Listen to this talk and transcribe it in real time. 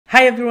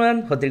Hi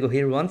everyone, Rodrigo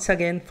here once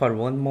again for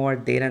one more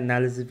data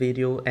analysis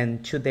video,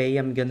 and today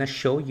I'm gonna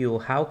show you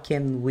how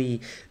can we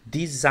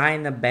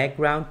design a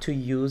background to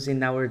use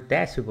in our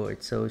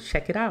dashboard. So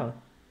check it out.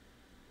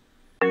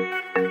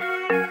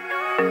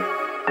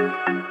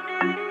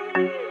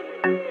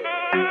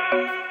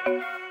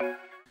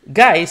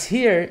 Guys,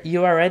 here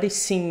you already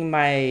seeing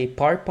my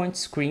PowerPoint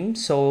screen.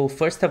 So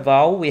first of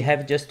all, we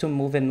have just to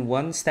move in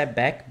one step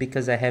back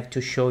because I have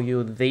to show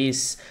you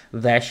this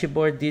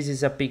dashboard. This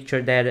is a picture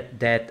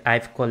that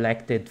I've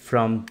collected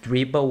from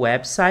Dribbble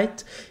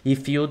website.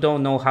 If you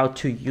don't know how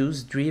to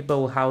use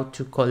Dribbble, how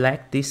to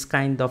collect this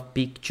kind of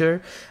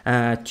picture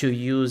to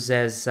use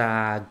as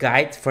a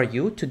guide for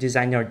you to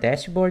design your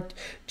dashboard,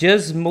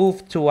 just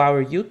move to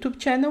our YouTube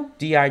channel,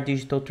 DR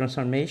Digital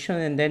Transformation,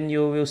 and then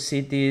you will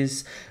see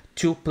these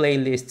two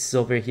playlists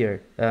over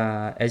here.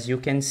 As you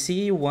can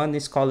see, one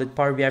is called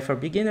PowerBI for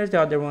beginners,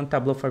 the other one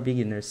Tableau for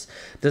beginners.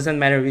 Doesn't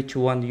matter which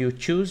one you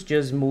choose,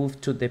 just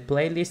move to the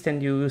playlist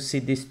and you will see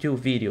these two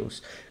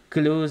videos.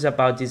 Clues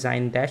about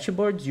design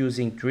dashboards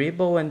using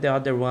Dribbble, and the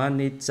other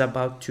one it's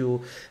about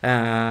to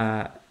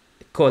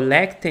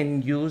collect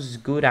and use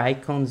good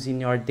icons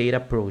in your data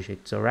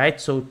projects. All right,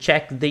 so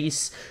check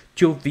these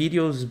two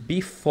videos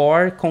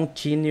before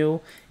continue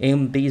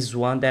in this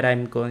one that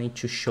I'm going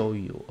to show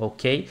you.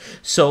 Okay,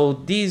 so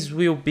this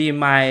will be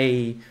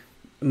my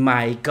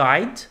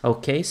guide.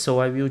 Okay, so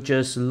I will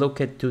just look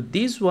at to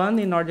this one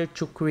in order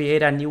to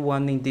create a new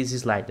one in this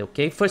slide.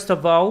 Okay, first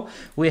of all,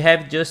 we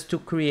have just to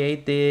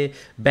create the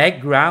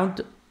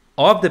background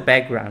of the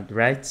background,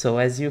 right? So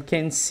as you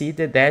can see,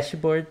 the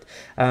dashboard,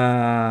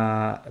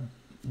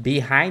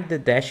 behind the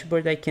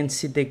dashboard I can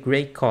see the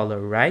gray color,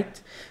 right?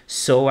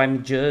 So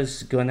I'm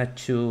just gonna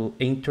to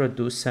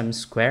introduce some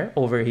square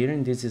over here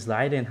in this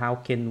slide. And how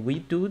can we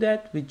do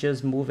that? We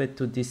just move it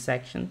to this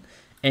section,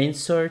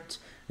 insert,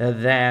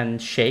 then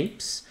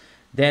shapes,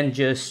 then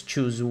just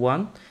choose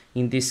one,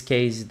 in this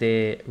case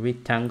the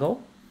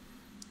rectangle,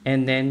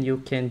 and then you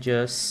can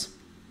just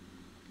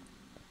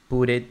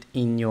put it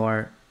in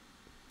your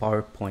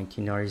PowerPoint,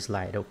 in your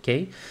slide.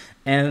 Okay,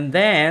 and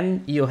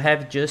then you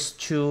have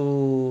just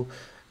to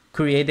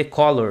create the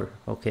color,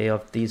 okay,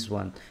 of this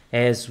one.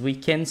 As we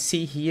can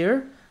see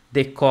here,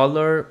 the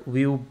color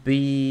will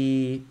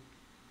be,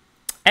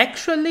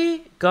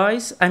 actually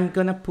guys, I'm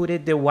gonna put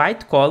it the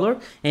white color,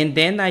 and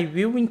then I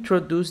will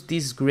introduce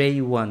this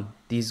gray one,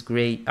 this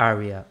gray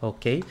area.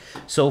 Okay,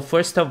 so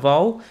first of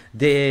all,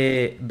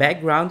 the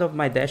background of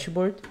my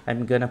dashboard,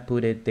 I'm gonna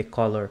put it the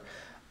color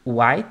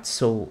white.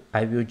 So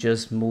I will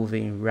just move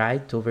in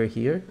right over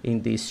here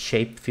in this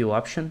shape fill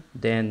option,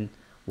 then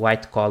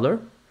white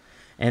color.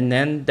 And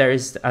then there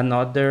is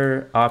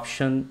another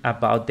option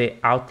about the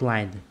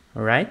outline.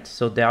 All right,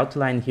 so the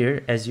outline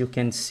here, as you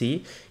can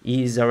see,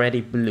 is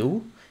already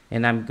blue,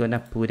 and I'm gonna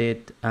put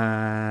it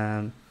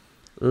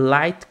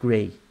light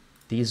gray,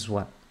 this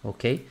one.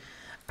 Okay,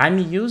 I'm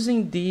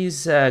using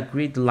these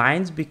grid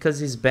lines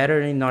because it's better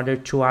in order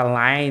to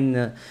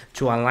align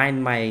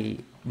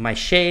my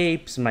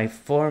shapes, my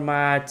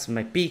formats,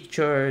 my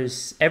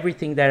pictures,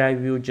 everything that I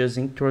will just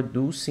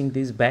introduce in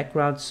this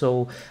background.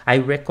 So I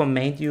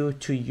recommend you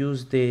to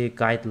use the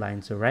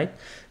guidelines. All right,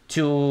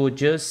 to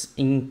just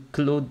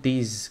include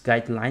these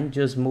guidelines,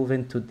 just move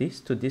into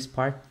this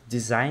part,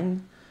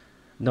 design,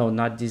 no,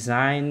 not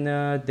design,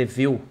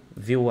 the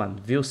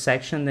view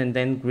section, and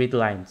then grid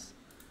lines,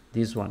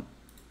 this one.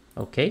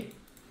 Okay,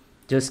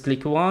 just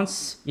click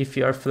once. If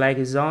your flag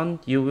is on,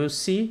 you will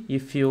see.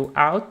 If you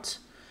out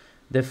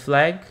the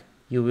flag,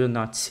 you will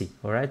not see.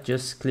 All right,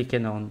 just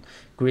clicking on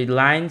grid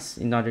lines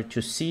in order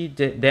to see,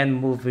 then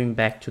moving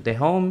back to the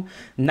home.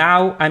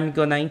 Now I'm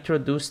gonna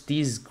introduce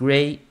this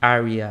gray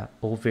area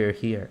over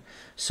here.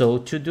 So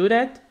to do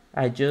that,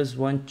 I just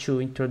want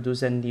to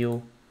introduce a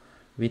new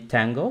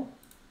rectangle.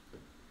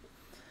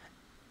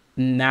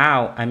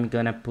 Now I'm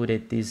gonna put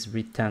it this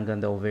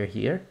rectangle over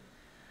here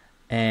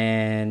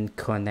and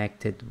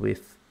connect it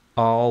with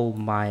all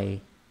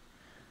my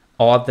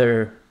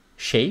other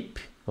shape.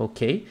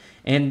 Okay,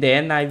 and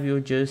then I will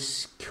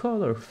just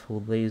colorful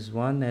this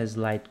one as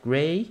light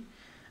gray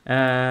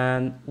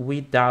and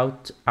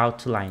without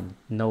outline,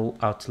 no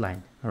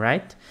outline. All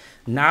right,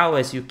 now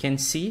as you can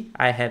see,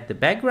 I have the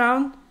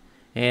background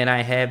and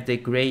I have the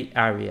gray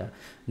area.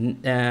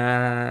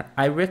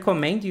 I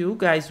recommend you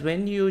guys,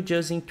 when you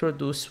just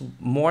introduce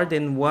more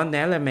than one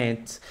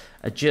element,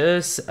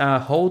 just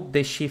hold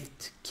the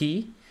shift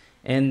key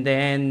and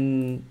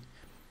then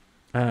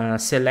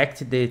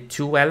select the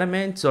two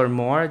elements or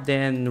more,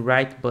 then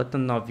right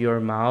button of your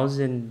mouse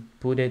and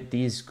put it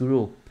this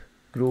group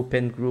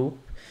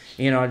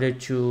in order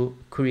to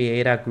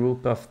create a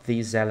group of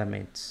these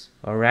elements.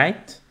 All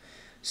right,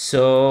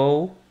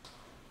 so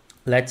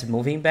let's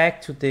moving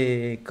back to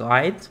the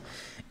guide,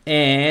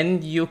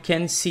 and you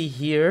can see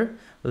here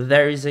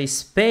there is a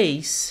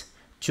space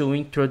to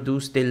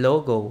introduce the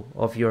logo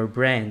of your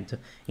brand.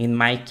 In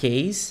my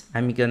case,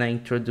 I'm gonna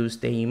introduce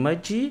the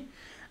image.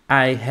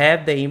 I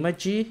have the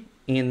image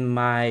in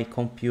my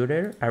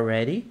computer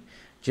already.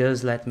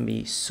 Just let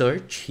me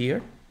search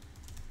here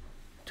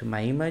to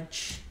my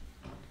image.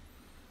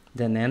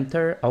 then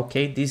enter.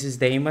 Okay, this is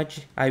the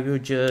image. I will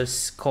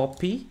just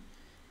copy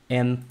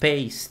and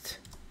paste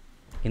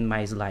in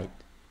my slide,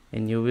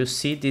 and you will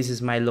see this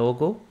is my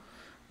logo.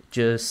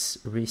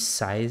 Just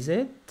resize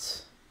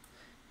it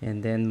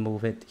and then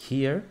move it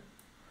here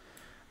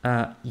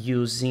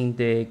using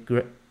the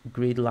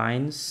grid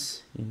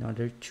lines in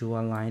order to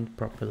align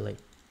properly.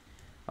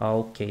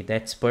 Okay,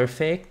 that's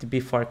perfect.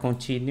 Before I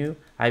continue,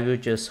 I will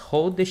just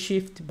hold the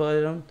shift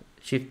button,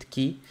 shift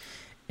key,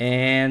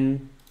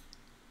 and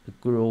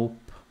group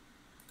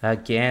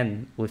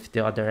again with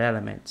the other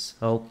elements.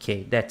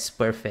 Okay, that's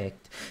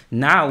perfect.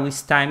 Now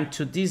it's time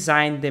to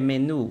design the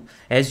menu.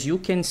 As you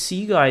can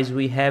see, guys,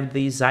 we have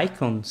these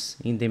icons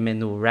in the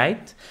menu,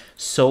 right?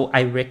 So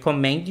I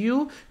recommend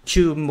you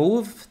to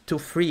move to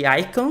 3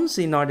 icons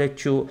in order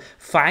to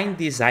find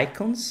these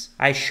icons.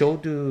 I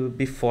showed you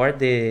before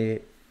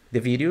the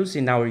videos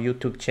in our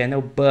YouTube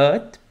channel,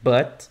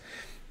 but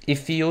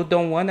if you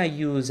don't want to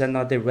use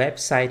another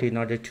website in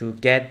order to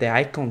get the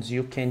icons,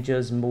 you can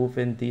just move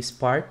in this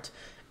part,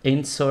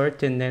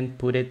 insert, and then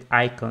put it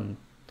icon.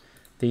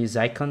 These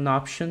icon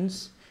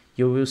options,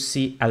 you will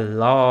see a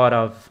lot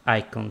of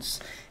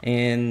icons.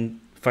 And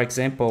for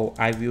example,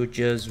 I will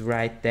just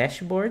write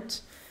dashboard,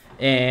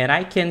 and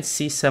I can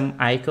see some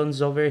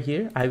icons over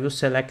here. I will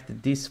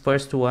select this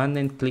first one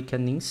and click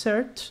on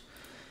insert.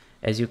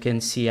 As you can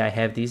see, I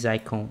have this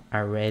icon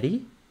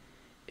already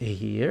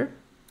here.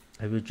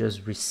 I will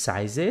just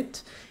resize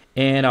it,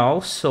 and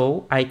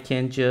also I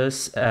can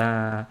just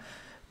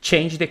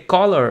change the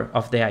color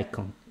of the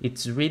icon.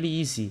 It's really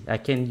easy. I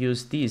can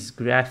use this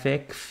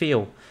graphic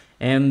fill,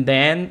 and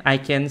then I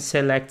can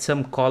select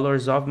some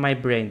colors of my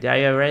brand.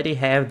 I already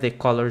have the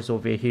colors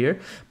over here,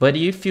 but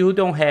if you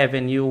don't have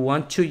and you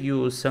want to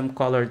use some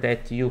color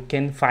that you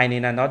can find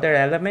in another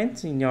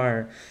element in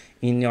your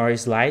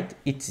slide,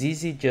 it's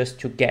easy just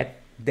to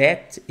get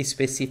that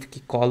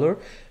specific color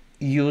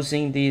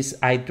using this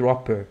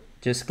eyedropper.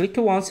 Just click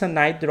once on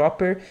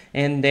eyedropper,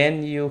 and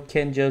then you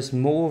can just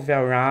move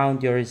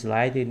around your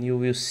slide and you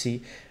will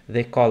see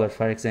the color.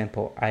 For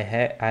example,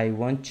 I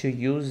want to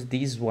use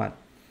this one.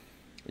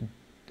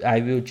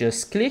 I will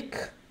just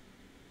click,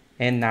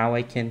 and now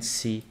I can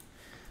see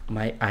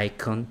my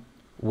icon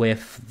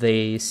with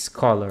this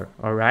color.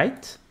 All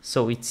right,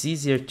 so it's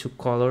easier to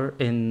color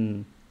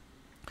and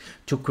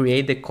to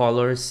create the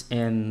colors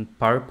in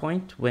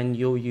PowerPoint when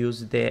you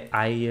use the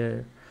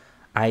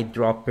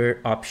eyedropper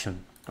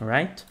option. All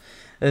right,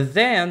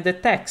 then the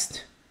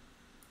text.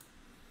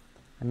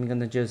 I'm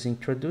gonna just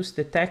introduce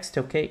the text.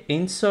 Okay,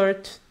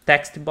 insert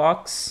text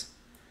box.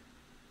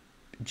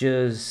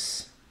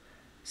 Just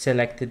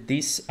select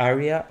this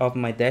area of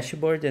my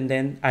dashboard, and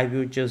then I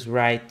will just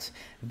write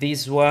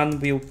this one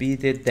will be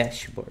the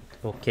dashboard.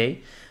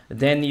 Okay,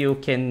 then you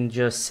can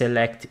just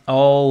select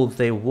all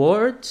the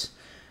words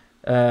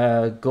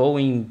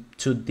going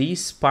to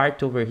this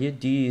part over here,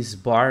 this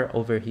bar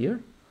over here,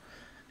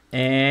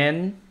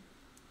 and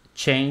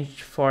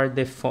change for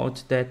the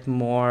font that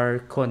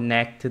more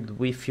connected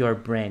with your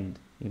brand.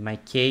 In my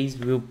case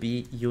will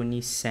be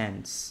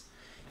Unisense.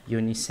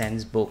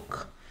 Unisense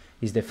book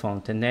is the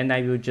font, and then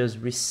I will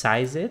just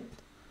resize it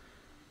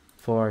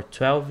for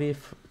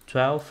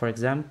 12 for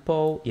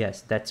example.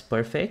 Yes, that's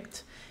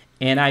perfect.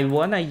 And I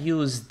want to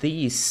use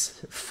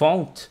this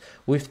font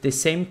with the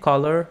same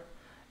color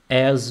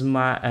as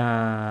my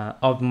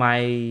of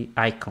my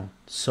icon.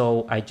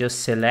 So I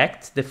just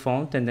select the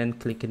font and then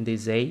click on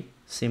this A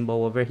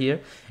symbol over here,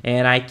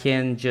 and I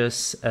can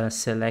just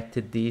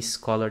select this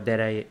color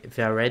that I've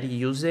already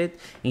used it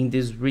in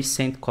this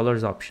recent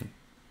colors option.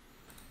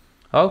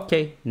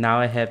 Okay, now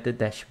I have the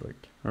dashboard.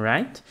 All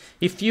right,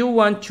 if you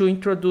want to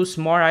introduce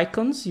more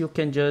icons, you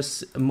can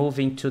just move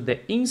into the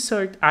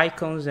insert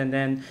icons and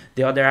then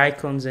the other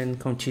icons and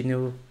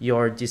continue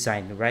your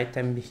design. Right,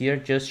 I'm here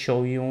just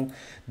showing you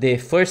the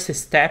first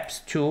steps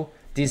to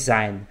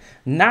design.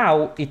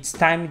 Now it's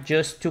time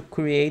just to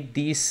create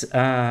these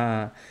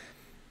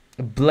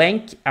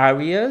blank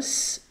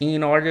areas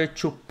in order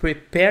to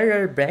prepare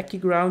our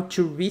background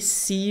to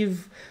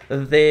receive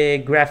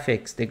the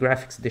graphics,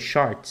 the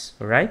charts.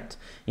 All right,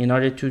 in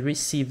order to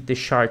receive the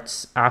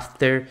charts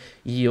after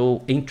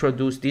you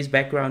introduce this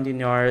background in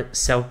your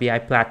self-BI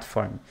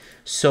platform.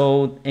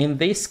 So in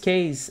this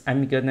case,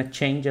 I'm gonna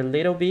change a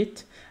little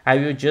bit. I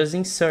will just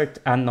insert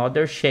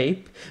another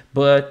shape,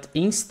 but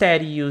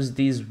instead use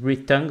this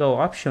rectangle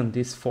option,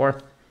 this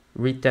fourth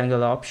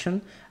rectangle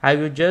option. I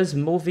will just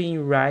move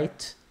in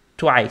right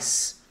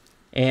twice,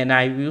 and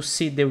I will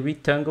see the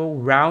rectangle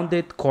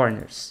rounded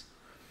corners.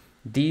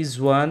 This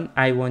one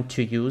I want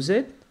to use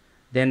it,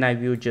 then I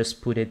will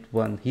just put it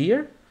one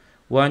here,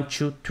 1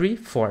 2 3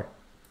 4.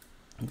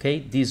 Okay,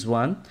 this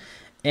one.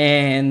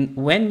 And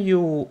when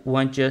you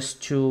want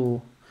just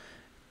to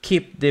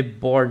keep the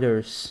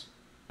borders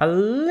a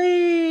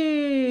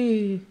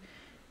little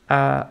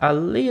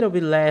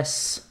bit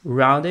less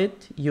rounded,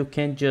 you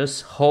can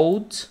just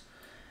hold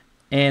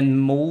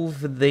and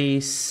move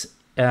this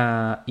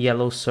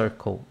yellow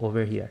circle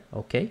over here.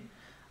 Okay,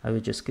 I will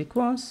just click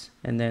once,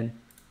 and then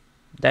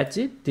that's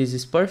it. This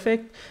is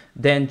perfect.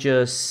 Then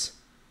just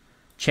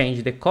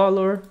change the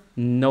color,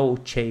 no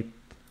shape,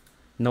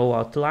 no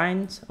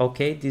outlines.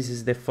 Okay, this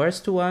is the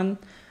first one.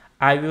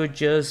 I will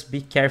just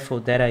be careful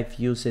that I've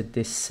used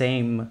the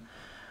same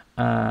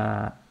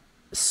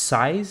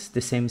size,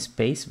 the same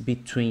space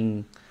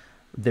between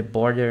the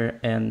border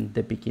and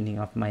the beginning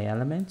of my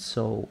element.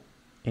 So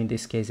in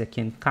this case I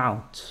can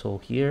count. So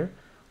here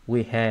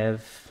we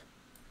have,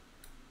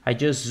 I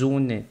just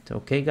zoom it,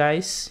 okay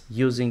guys,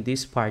 using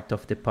this part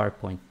of the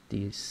PowerPoint,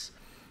 this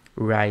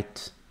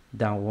right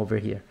down over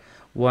here.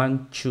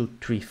 1 2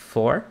 3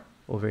 4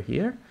 over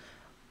here.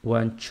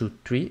 1 2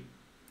 3,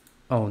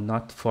 oh,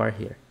 not 4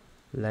 here,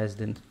 less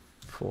than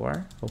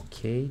 4.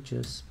 Okay,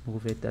 just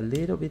move it a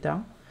little bit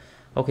down.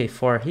 Okay,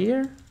 4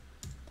 here,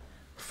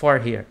 4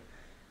 here,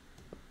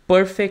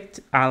 perfect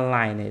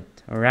aligned.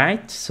 All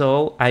right,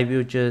 so I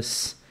will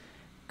just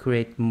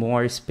create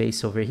more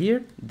space over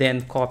here,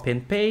 then copy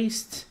and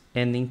paste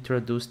and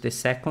introduce the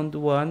second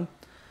one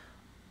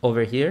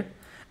over here.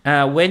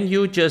 When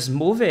you just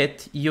move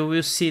it, you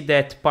will see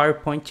that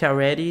PowerPoint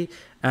already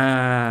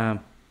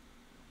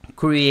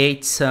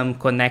create some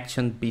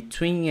connection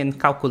between and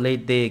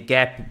calculate the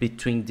gap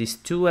between these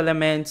two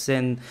elements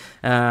and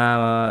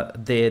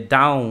the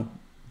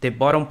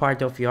bottom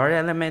part of your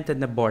element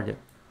and the border.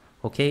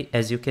 Okay,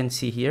 as you can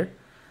see here,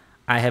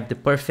 I have the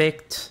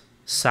perfect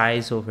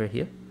size over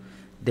here,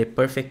 the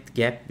perfect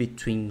gap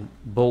between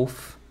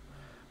both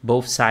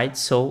sides.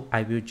 So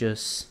I will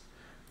just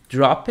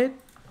drop it,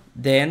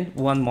 then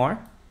one more,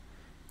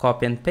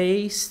 copy and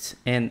paste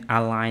and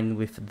align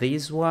with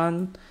this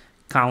one,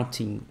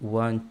 counting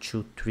 1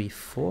 2 3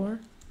 4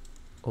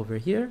 over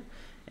here,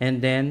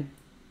 and then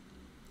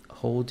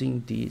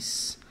holding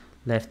this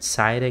left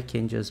side I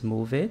can just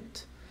move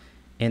it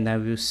and I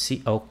will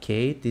see,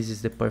 okay, this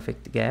is the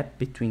perfect gap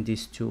between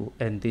these two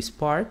and this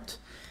part.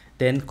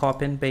 Then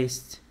copy and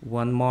paste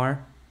one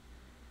more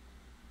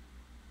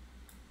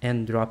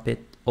and drop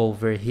it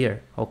over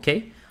here.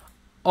 Okay,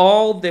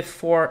 all the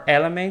 4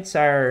 elements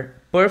are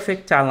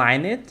perfect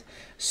aligned.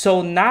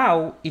 So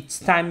now it's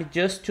time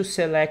just to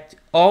select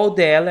all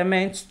the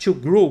elements to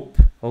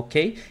group,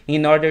 okay,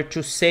 in order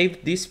to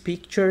save this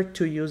picture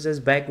to use as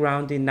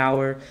background in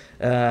our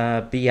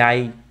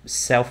BI,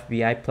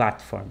 self-BI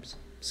platforms,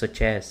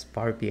 such as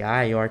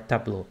PowerBI or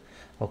Tableau.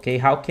 Okay,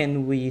 how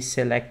can we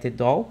select it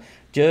all?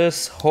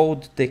 Just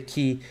hold the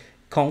key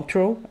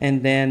Control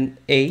and then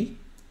A,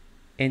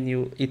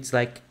 and it's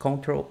like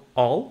Control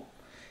All,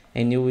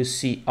 and you will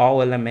see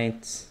all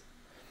elements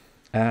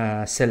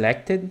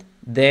selected.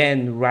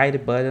 Then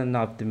right button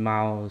of the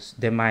mouse,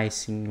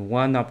 demising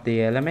one of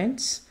the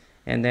elements,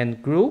 and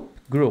then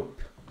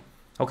group.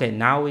 Okay,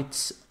 now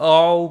it's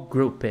all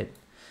grouped.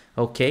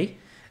 Okay,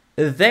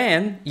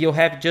 then you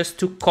have just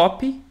to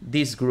copy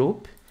this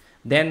group,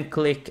 then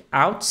click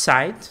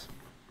outside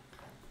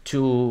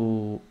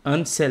to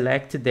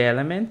unselect the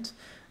element,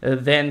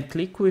 then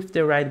click with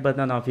the right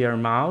button of your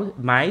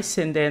mouse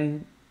and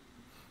then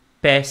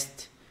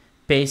paste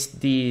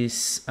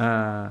this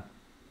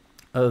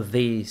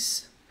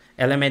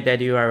element that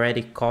you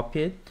already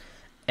copied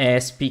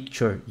as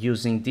picture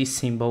using this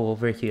symbol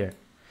over here,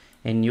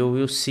 and you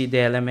will see the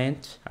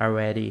element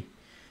already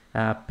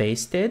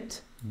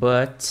pasted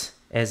but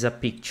as a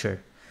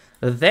picture.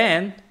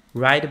 Then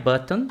right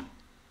button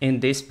in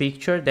this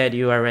picture that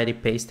you already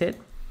pasted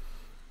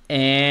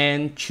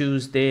and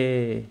choose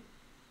the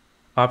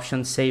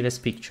option save as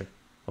picture.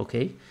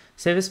 Okay,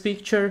 save as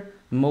picture,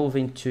 move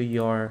into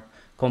your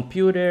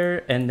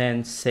computer and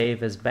then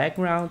save as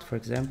background. For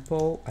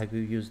example, I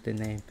will use the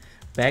name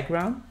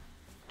background.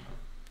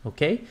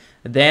 Okay,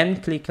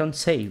 then click on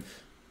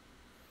save.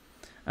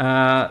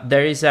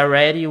 There is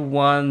already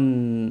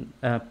one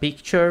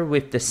picture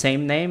with the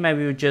same name. I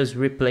will just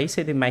replace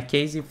it. In my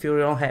case, if you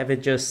don't have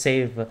it, just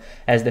save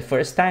as the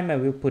first time. I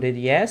will put it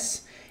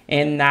yes,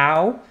 and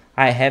now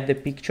I have the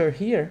picture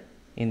here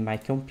in my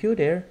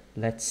computer.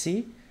 Let's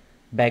see,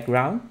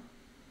 background.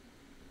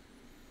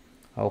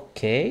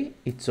 Okay,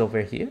 it's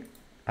over here.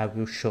 I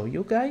will show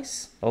you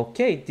guys.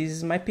 Okay, this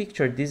is my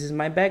picture, this is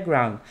my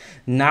background.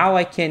 Now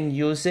I can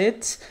use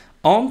it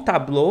on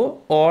Tableau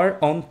or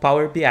on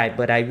Power BI,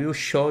 but I will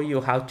show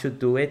you how to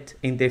do it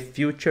in the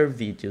future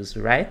videos,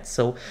 right?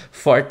 So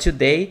for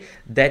today,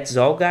 that's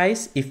all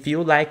guys. If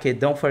you like it,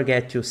 don't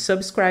forget to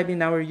subscribe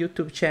in our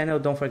YouTube channel.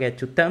 Don't forget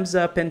to thumbs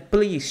up, and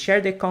please share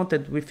the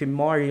content with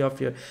more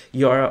of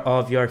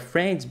your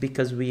friends,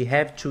 because we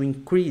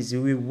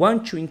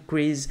want to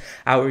increase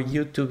our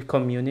YouTube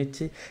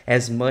community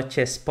as much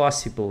as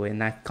possible,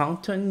 and I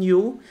count on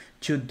you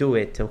to do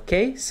it.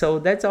 Okay, so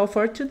that's all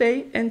for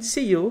today, and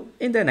see you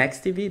in the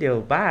next video.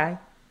 Bye.